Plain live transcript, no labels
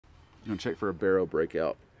I'm gonna check for a Baro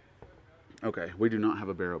Breakout. Okay, we do not have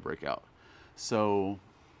a Baro Breakout. So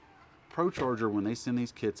Procharger, when they send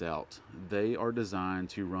these kits out, they are designed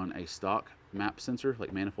to run a stock MAP sensor,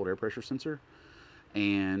 like manifold air pressure sensor,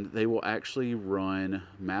 and they will actually run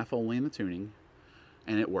MAP only in the tuning,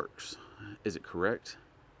 and it works. Is it correct?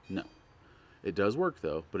 No. It does work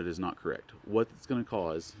though, but it is not correct. What it's going to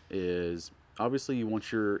cause is, obviously you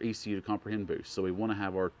want your ECU to comprehend boost, so we want to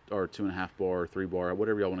have our 2.5 bar, 3 bar,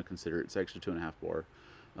 whatever y'all want to consider it. It's actually 2.5 bar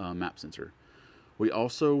MAP sensor. We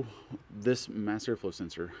also, this mass airflow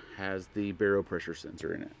sensor has the baro pressure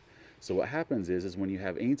sensor in it. So what happens is when you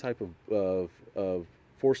have any type of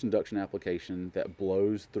force induction application that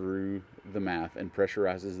blows through the MAF and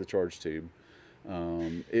pressurizes the charge tube,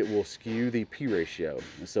 it will skew the P ratio.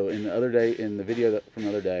 So in the video from the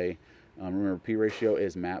other day, remember P ratio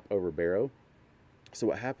is MAP over baro. So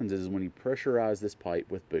what happens is when you pressurize this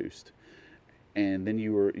pipe with boost, and then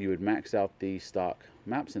you would max out the stock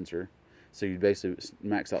MAP sensor. So you basically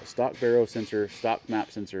max out stock baro sensor, stock MAP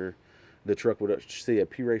sensor. The truck would see a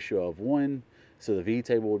P ratio of 1, so the V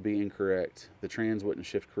table would be incorrect. The trans wouldn't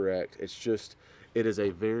shift correct. It's just, it is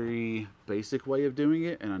a very basic way of doing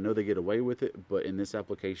it, and I know they get away with it, but in this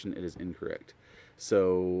application, it is incorrect.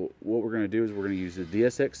 So what we're going to do is we're going to use the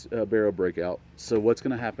DSX Baro Breakout. So what's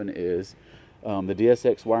going to happen is the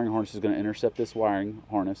DSX wiring harness is going to intercept this wiring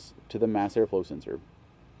harness to the mass airflow sensor.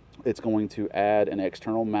 It's going to add an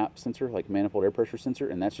external MAP sensor, like manifold air pressure sensor,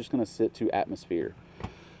 and that's just going to sit to atmosphere.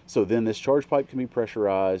 So then this charge pipe can be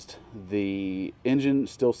pressurized. The engine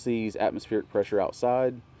still sees atmospheric pressure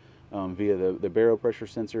outside via the baro pressure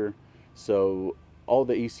sensor. So all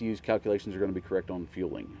the ECU's calculations are going to be correct on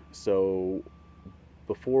fueling. So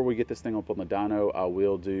before we get this thing up on the dyno,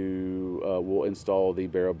 we'll install the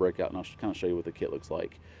Baro Breakout, and I'll kind of show you what the kit looks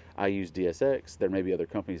like. I use DSX. There may be other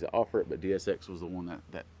companies that offer it, but DSX was the one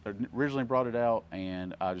that originally brought it out,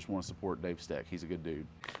 and I just want to support Dave Steck. He's a good dude.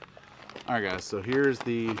 All right, guys, so here's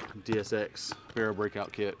the DSX Baro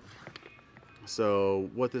Breakout kit. So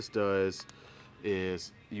what this does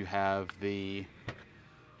is you have the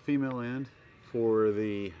female end for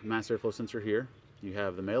the mass airflow sensor here. You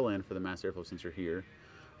have the male end for the mass airflow sensor here.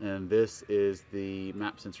 And this is the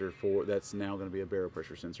MAP sensor that's now going to be a baro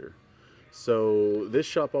pressure sensor. So this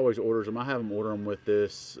shop always orders them. I have them order them with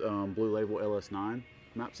this Blue Label LS9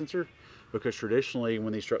 MAP sensor, because traditionally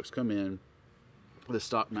when these trucks come in, the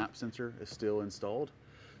stock MAP sensor is still installed.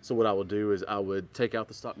 So what I would do is I would take out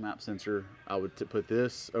the stock MAP sensor. I would put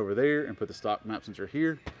this over there and put the stock MAP sensor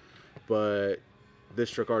here. But this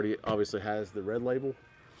truck already obviously has the red label.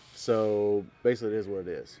 So basically it is what it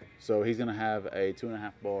is. So he's gonna have a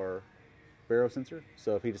 2.5 bar baro sensor.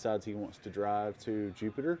 So if he decides he wants to drive to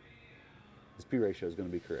Jupiter, his P ratio is gonna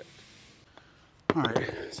be correct. All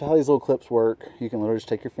right, so how these little clips work, you can literally just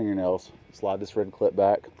take your fingernails, slide this red clip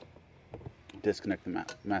back, disconnect the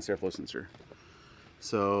mass airflow sensor.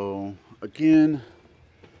 So again,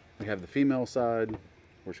 we have the female side.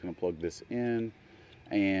 We're just gonna plug this in,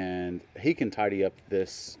 and he can tidy up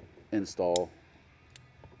this install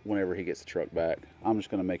whenever he gets the truck back. I'm just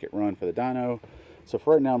gonna make it run for the dyno. So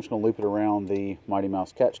for right now, I'm just gonna loop it around the Mighty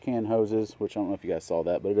Mouse catch can hoses, which I don't know if you guys saw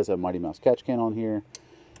that, but it does have a Mighty Mouse catch can on here.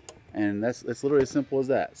 And it's literally as simple as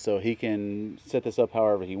that. So he can set this up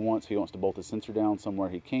however he wants. If he wants to bolt the sensor down somewhere,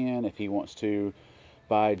 he can. If he wants to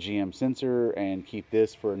buy a GM sensor and keep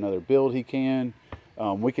this for another build, he can.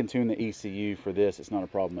 We can tune the ECU for this. It's not a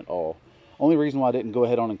problem at all. Only reason why I didn't go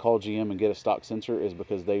ahead on and call GM and get a stock sensor is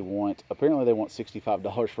because apparently they want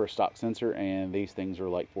 $65 for a stock sensor, and these things are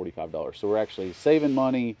like $45. So we're actually saving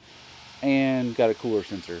money and got a cooler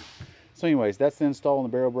sensor. So anyways, that's the install on the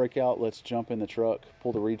Baro Breakout. Let's jump in the truck,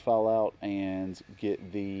 pull the read file out, and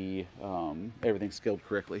get the everything scaled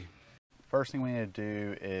correctly. First thing we need to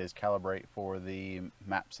do is calibrate for the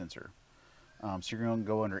MAP sensor. So you're going to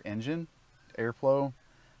go under Engine, Airflow,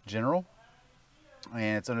 General,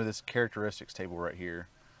 and it's under this characteristics table right here.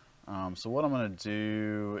 So what I'm going to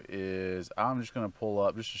do is I'm just going to pull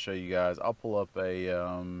up, just to show you guys, I'll pull up a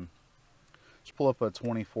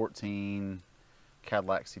 2014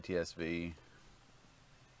 Cadillac CTS-V.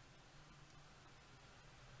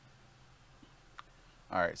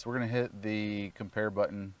 Alright, so we're going to hit the compare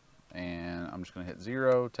button, and I'm just going to hit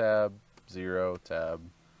 0 tab,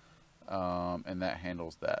 and that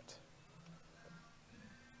handles that.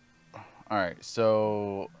 Alright,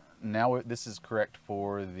 so now this is correct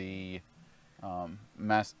for the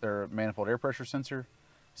manifold air pressure sensor.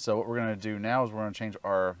 So what we're going to do now is we're going to change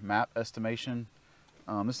our MAP estimation.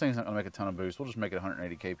 This thing's not going to make a ton of boost. We'll just make it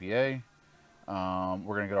 180 kPa.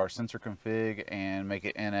 We're going to get our sensor config and make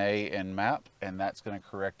it NA and MAP, and that's going to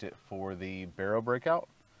correct it for the Baro Breakout.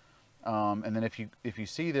 And then if you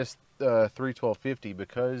see this 31250,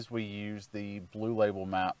 because we use the blue label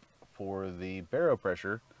map for the baro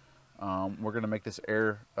pressure, we're going to make this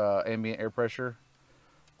ambient air pressure.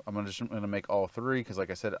 I'm going to make all three because, like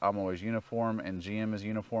I said, I'm always uniform, and GM is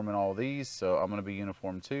uniform in all these, so I'm going to be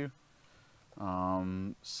uniform too.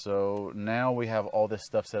 So now we have all this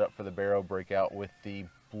stuff set up for the Baro Breakout with the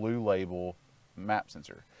blue label map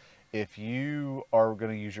sensor. If you are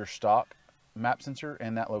going to use your stock map sensor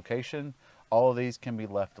in that location, all of these can be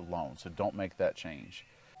left alone, so don't make that change.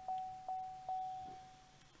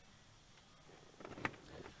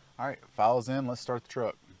 All right, files in, let's start the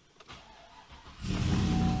truck.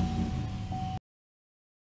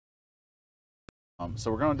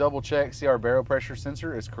 So we're going to double check, see our baro pressure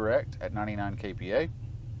sensor is correct at 99 kPa.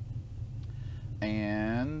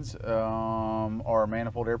 And our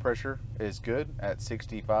manifold air pressure is good at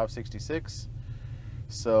 65, 66.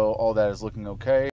 So all that is looking okay.